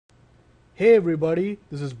Hey everybody,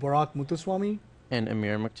 this is Bharat Muthuswamy. And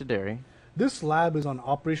Amir Muqtadari. This lab is on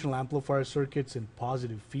operational amplifier circuits and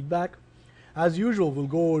positive feedback. As usual, we'll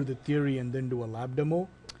go over the theory and then do a lab demo.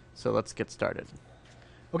 So let's get started.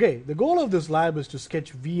 Okay, the goal of this lab is to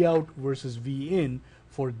sketch Vout versus Vin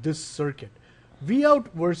for this circuit. Vout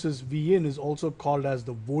versus Vin is also called as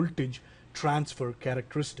the voltage transfer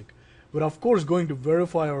characteristic. We're of course going to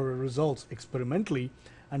verify our results experimentally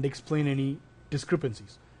and explain any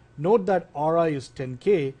discrepancies. Note that Ri is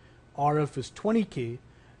 10K, RF is 20K.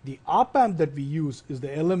 The op-amp that we use is the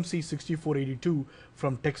LMC 6482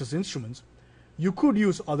 from Texas Instruments. You could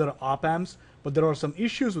use other op-amps, but there are some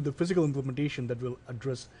issues with the physical implementation that we'll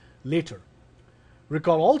address later.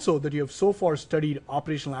 Recall also that you have so far studied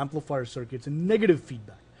operational amplifier circuits in negative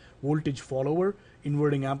feedback, voltage follower,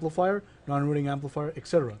 inverting amplifier, non-inverting amplifier,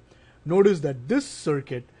 etc. Notice that this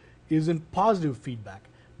circuit is in positive feedback,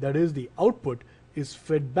 that is, the output is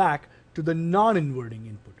fed back to the non-inverting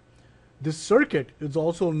input. This circuit is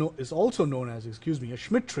also known as, a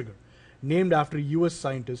Schmitt trigger, named after US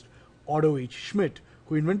scientist Otto H. Schmitt,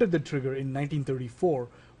 who invented the trigger in 1934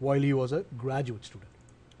 while he was a graduate student.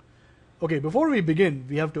 Okay, before we begin,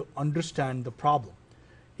 we have to understand the problem.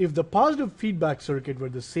 If the positive feedback circuit were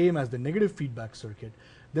the same as the negative feedback circuit,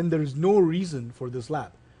 then there is no reason for this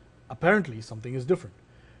lab. Apparently, something is different.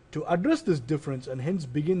 To address this difference and hence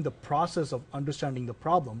begin the process of understanding the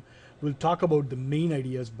problem, we'll talk about the main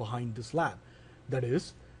ideas behind this lab. That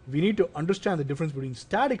is, we need to understand the difference between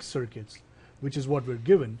static circuits, which is what we're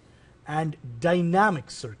given, and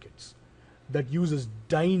dynamic circuits that uses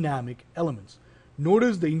dynamic elements.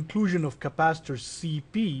 Notice the inclusion of capacitor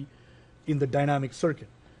Cp in the dynamic circuit.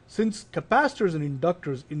 Since capacitors and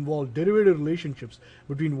inductors involve derivative relationships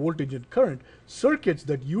between voltage and current, circuits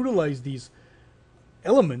that utilize these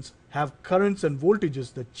elements have currents and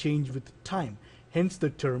voltages that change with time, hence the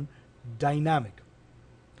term dynamic.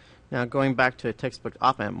 Now going back to a textbook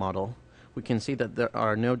op-amp model, we can see that there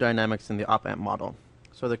are no dynamics in the op-amp model.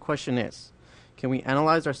 So the question is, can we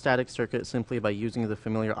analyze our static circuit simply by using the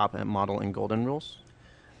familiar op-amp model and golden rules?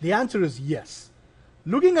 The answer is yes.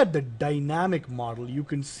 Looking at the dynamic model, you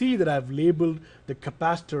can see that I've labeled the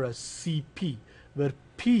capacitor as Cp, where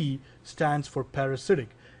P stands for parasitic.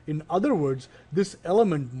 In other words, this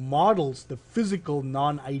element models the physical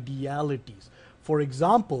non-idealities. For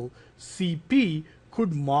example, Cp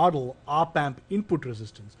could model op-amp input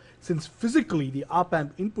resistance, since physically the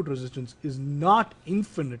op-amp input resistance is not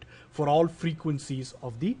infinite for all frequencies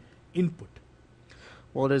of the input.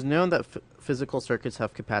 Well, it is known that physical circuits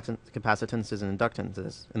have capacitances and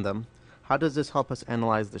inductances in them. How does this help us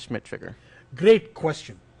analyze the Schmitt trigger? Great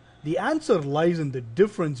question. The answer lies in the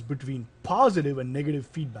difference between positive and negative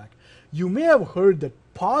feedback. You may have heard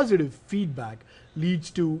that positive feedback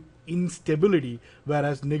leads to instability,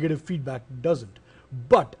 whereas negative feedback doesn't.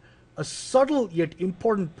 But a subtle yet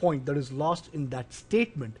important point that is lost in that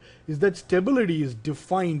statement is that stability is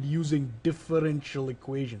defined using differential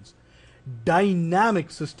equations.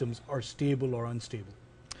 Dynamic systems are stable or unstable.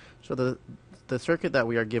 So the circuit that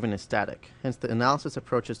we are given is static. Hence the analysis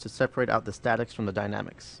approach is to separate out the statics from the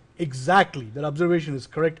dynamics. Exactly. That observation is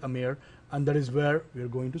correct, Amir, and that is where we are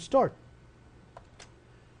going to start.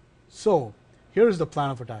 So, here is the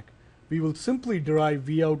plan of attack. We will simply derive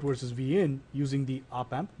Vout versus Vin using the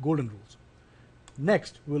op-amp golden rules.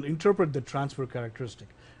 Next, we'll interpret the transfer characteristic.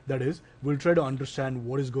 That is, we'll try to understand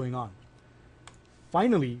what is going on.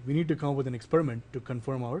 Finally, we need to come up with an experiment to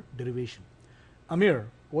confirm our derivation. Amir,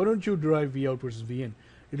 why don't you derive Vout versus Vin?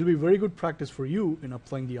 It will be very good practice for you in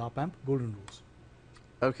applying the op-amp golden rules.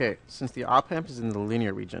 Okay, since the op-amp is in the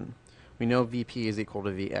linear region, we know Vp is equal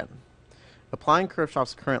to Vn. Applying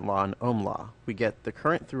Kirchhoff's current law and Ohm law, we get the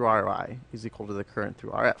current through Ri is equal to the current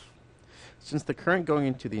through Rf. Since the current going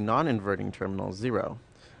into the non-inverting terminal is 0,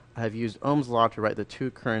 I have used Ohm's law to write the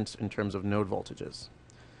two currents in terms of node voltages.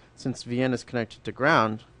 Since Vn is connected to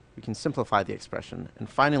ground, we can simplify the expression and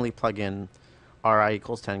finally plug in Ri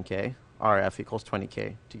equals 10K, Rf equals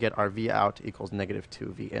 20K to get our Vout equals negative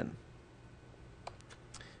 2 Vin.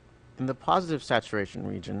 In the positive saturation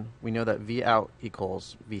region, we know that Vout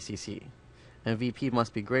equals Vcc, and Vp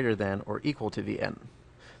must be greater than or equal to Vn.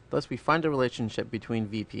 Thus, we find a relationship between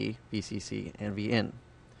Vp, Vcc, and Vin.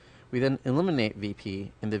 We then eliminate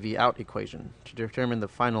Vp in the Vout equation to determine the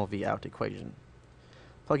final Vout equation.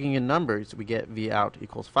 Plugging in numbers, we get Vout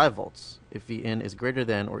equals 5 volts if Vin is greater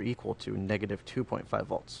than or equal to negative 2.5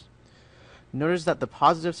 volts. Notice that the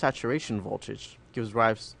positive saturation voltage gives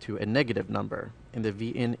rise to a negative number in the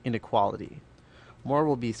Vin inequality. More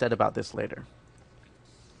will be said about this later.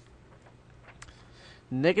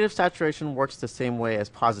 Negative saturation works the same way as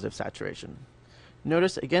positive saturation.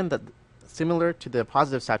 Notice again that Similar to the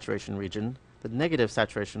positive saturation region, the negative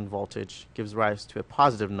saturation voltage gives rise to a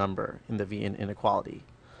positive number in the Vin inequality.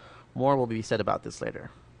 More will be said about this later.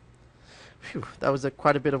 Phew, that was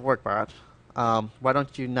quite a bit of work, Bharat. Why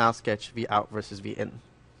don't you now sketch V out versus V in?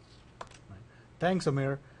 Thanks,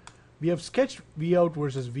 Amir. We have sketched V out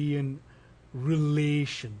versus V in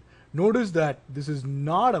relation. Notice that this is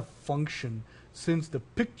not a function since the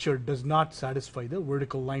picture does not satisfy the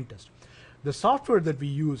vertical line test. The software that we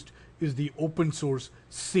used is the open source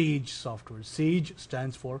SAGE software. SAGE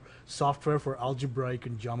stands for Software for Algebraic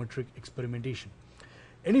and Geometric Experimentation.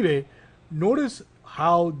 Anyway, notice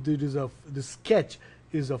how the sketch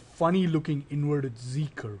is a funny looking inverted Z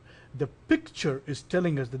curve. The picture is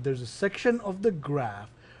telling us that there's a section of the graph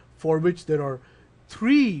for which there are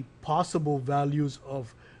 3 possible values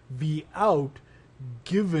of V out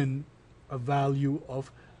given a value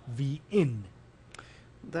of V in.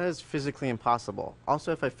 That is physically impossible.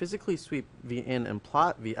 Also, if I physically sweep V in and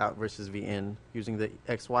plot V out versus V in using the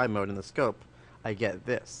XY mode in the scope, I get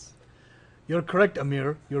this. You're correct,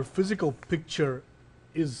 Amir. Your physical picture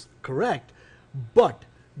is correct, but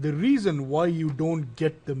the reason why you don't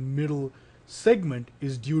get the middle segment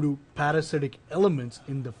is due to parasitic elements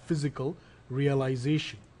in the physical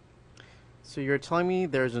realization. So you're telling me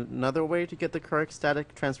there's another way to get the correct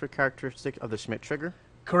static transfer characteristic of the Schmitt trigger?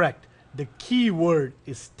 Correct. The key word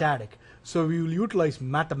is static. So we will utilize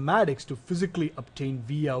mathematics to physically obtain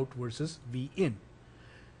V out versus V in.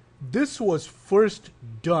 This was first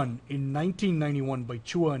done in 1991 by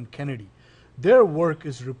Chua and Kennedy. Their work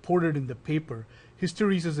is reported in the paper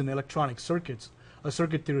Hysteresis in Electronic Circuits, a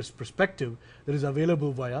circuit theorist's perspective, that is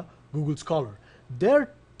available via Google Scholar.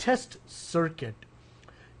 Their test circuit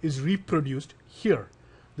is reproduced here.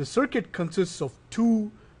 The circuit consists of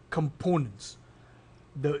 2 components.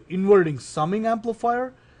 The inverting summing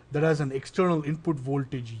amplifier that has an external input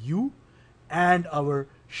voltage U and our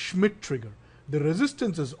Schmitt trigger. The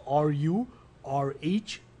resistances RU,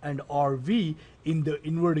 RH and RV in the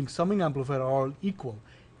inverting summing amplifier are all equal.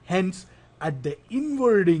 Hence, at the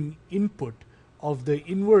inverting input of the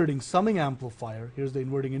inverting summing amplifier, here's the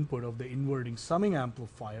inverting input of the inverting summing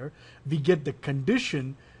amplifier, we get the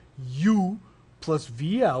condition U plus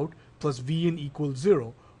V out plus V in equals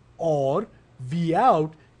 0, or V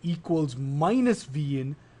out equals minus V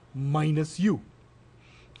in minus U.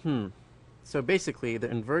 So basically, the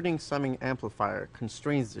inverting summing amplifier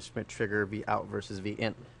constrains the Schmitt trigger V out versus V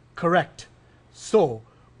in. Correct. So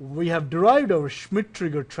we have derived our Schmitt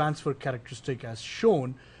trigger transfer characteristic as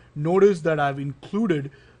shown. Notice that I've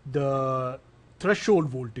included the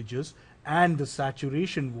threshold voltages and the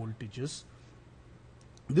saturation voltages.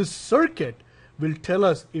 This circuit will tell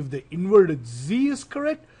us if the inverted Z is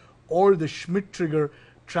correct or the Schmitt trigger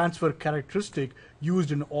transfer characteristic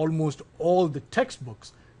used in almost all the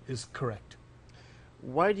textbooks is correct.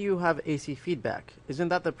 Why do you have AC feedback? Isn't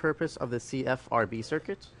that the purpose of the CFRB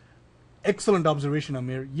circuit? Excellent observation,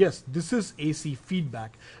 Amir. Yes, this is AC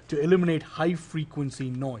feedback to eliminate high frequency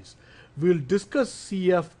noise. We'll discuss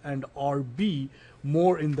CF and RB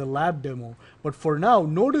more in the lab demo, but for now,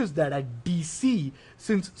 notice that at DC,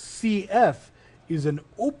 since CF is an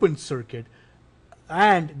open circuit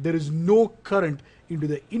and there is no current into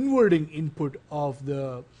the inverting input of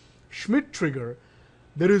the Schmitt trigger,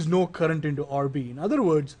 there is no current into RB. In other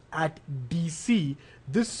words, at DC,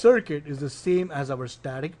 this circuit is the same as our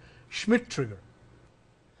static Schmitt trigger.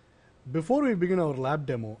 Before we begin our lab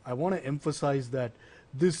demo, I want to emphasize that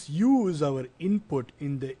this U is our input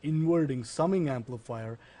in the inverting summing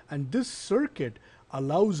amplifier, and this circuit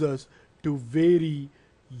allows us to vary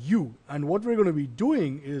U. And what we're going to be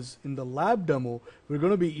doing is, in the lab demo, we're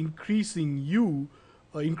going to be increasing U,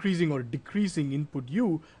 increasing or decreasing input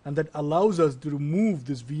U, and that allows us to move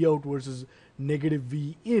this V out versus negative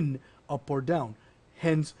V in up or down.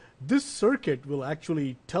 Hence, this circuit will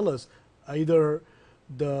actually tell us either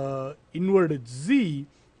the inverted Z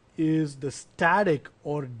is the static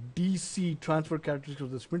or DC transfer characteristic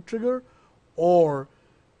of the Schmitt trigger, or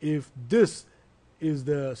if this is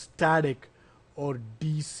the static or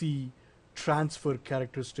DC transfer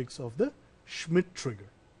characteristics of the Schmitt trigger.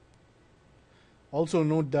 Also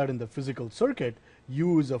note that in the physical circuit,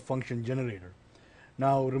 U is a function generator.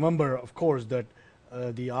 Now remember, of course, that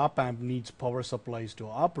the op-amp needs power supplies to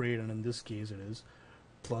operate, and in this case it is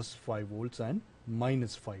plus 5 volts and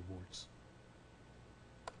minus 5 volts.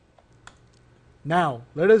 Now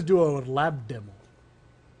let us do our lab demo.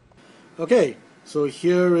 Okay, so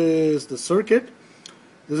here is the circuit.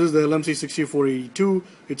 This is the LMC6482.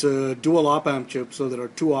 It's a dual op-amp chip, so there are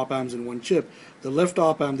 2 op-amps in one chip. The left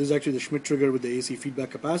op-amp, this is actually the Schmitt trigger with the AC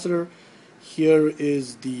feedback capacitor. here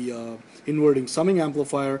is the inverting summing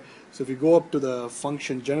amplifier. So if you go up to the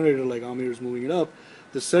function generator, like Amir is moving it up,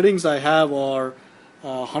 the settings I have are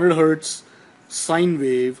 100 hertz sine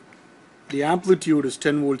wave. The amplitude is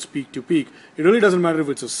 10 volts peak to peak. It really doesn't matter if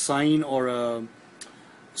it's a sine or a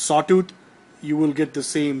sawtooth. You will get the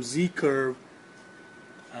same Z curve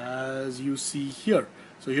as you see here.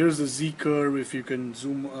 So here's the Z curve. If you can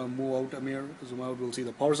move out, Amir, zoom out, we'll see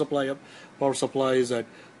the power supply up. Power supply is at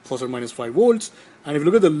plus or minus 5 volts. And if you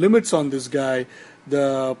look at the limits on this guy,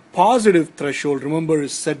 the positive threshold, remember,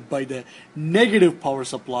 is set by the negative power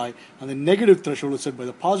supply, and the negative threshold is set by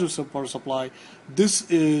the positive power supply. This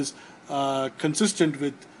is consistent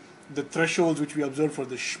with the thresholds which we observed for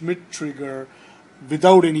the Schmitt trigger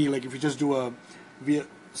without any, like if you just do a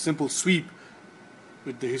simple sweep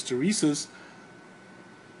with the hysteresis.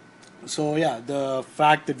 So yeah, the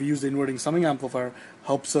fact that we use the inverting summing amplifier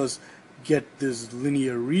helps us get this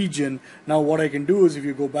linear region. Now what I can do is, if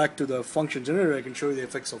you go back to the function generator, I can show you the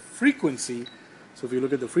effects of frequency. So if you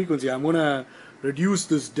look at the frequency, I'm going to reduce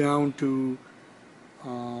this down to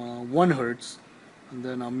 1 hertz, and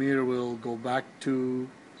then Amir will go back to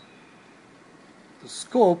the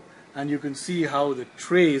scope, and you can see how the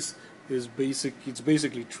trace is it's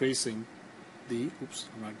basically tracing the, oops,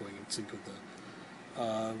 I'm not going in sync with the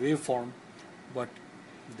waveform, but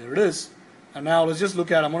there it is. And now let's just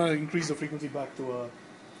look at, I'm going to increase the frequency back to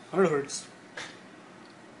 100 hertz.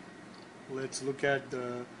 Let's look at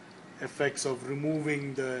the effects of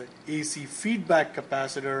removing the AC feedback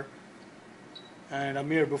capacitor. And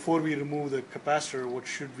Amir, before we remove the capacitor, what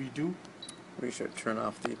should we do? We should turn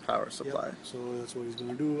off the power supply. Yep. So that's what he's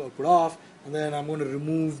going to do. I'll put off, and then I'm going to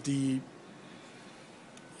remove the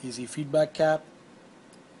AC feedback cap.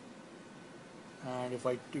 And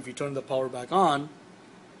if you turn the power back on,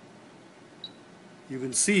 you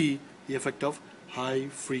can see the effect of high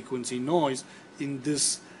frequency noise in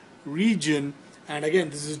this region. And again,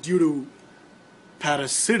 this is due to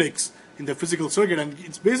parasitics in the physical circuit, and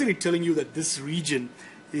it's basically telling you that this region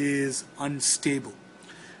is unstable.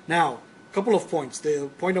 Now, a couple of points. The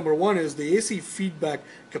point number one is the AC feedback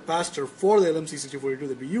capacitor for the LMC6482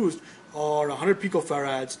 that we used are 100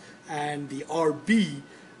 picofarads, and the RB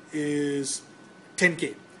is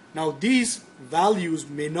 10K. Now these values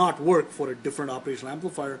may not work for a different operational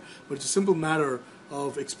amplifier, but it's a simple matter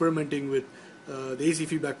of experimenting with the AC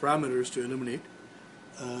feedback parameters to eliminate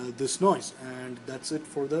this noise. And that's it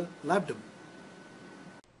for the lab demo.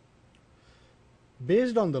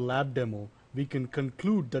 Based on the lab demo, we can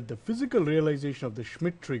conclude that the physical realization of the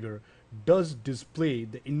Schmitt trigger does display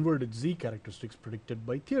the inverted Z characteristics predicted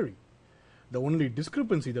by theory. The only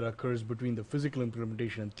discrepancy that occurs between the physical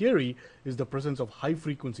implementation and theory is the presence of high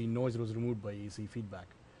frequency noise that was removed by AC feedback.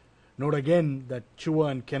 Note again that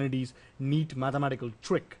Chua and Kennedy's neat mathematical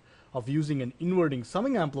trick of using an inverting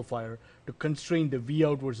summing amplifier to constrain the V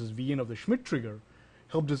out versus V in of the Schmitt trigger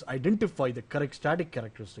helped us identify the correct static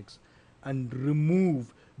characteristics and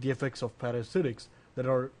remove the effects of parasitics that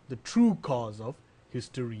are the true cause of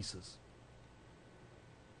hysteresis.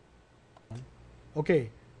 Okay.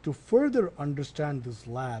 To further understand this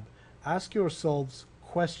lab, ask yourselves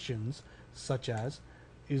questions such as,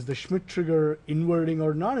 is the Schmitt trigger inverting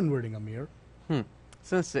or non-inverting, Amir?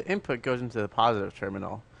 Since the input goes into the positive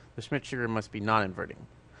terminal, the Schmitt trigger must be non-inverting.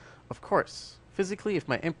 Of course, physically, if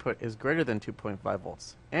my input is greater than 2.5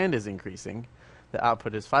 volts and is increasing, the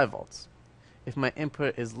output is 5 volts. If my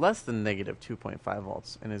input is less than negative 2.5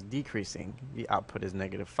 volts and is decreasing, the output is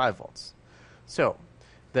negative 5 volts. So,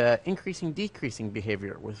 the increasing-decreasing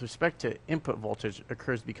behavior with respect to input voltage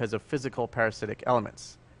occurs because of physical parasitic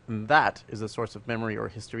elements, and that is the source of memory or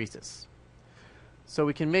hysteresis. So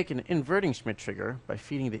we can make an inverting Schmitt trigger by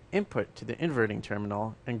feeding the input to the inverting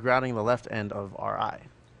terminal and grounding the left end of Ri.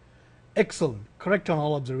 Excellent. Correct on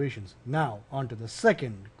all observations. Now, on to the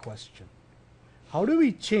second question. How do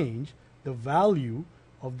we change the value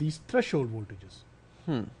of these threshold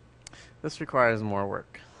voltages? This requires more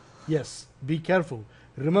work. Yes, be careful.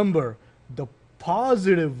 Remember, the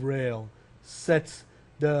positive rail sets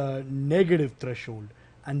the negative threshold,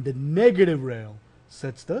 and the negative rail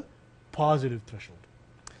sets the positive threshold.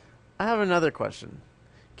 I have another question.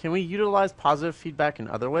 Can we utilize positive feedback in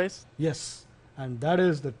other ways? Yes, and that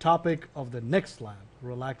is the topic of the next lab,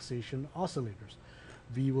 relaxation oscillators.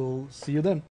 We will see you then.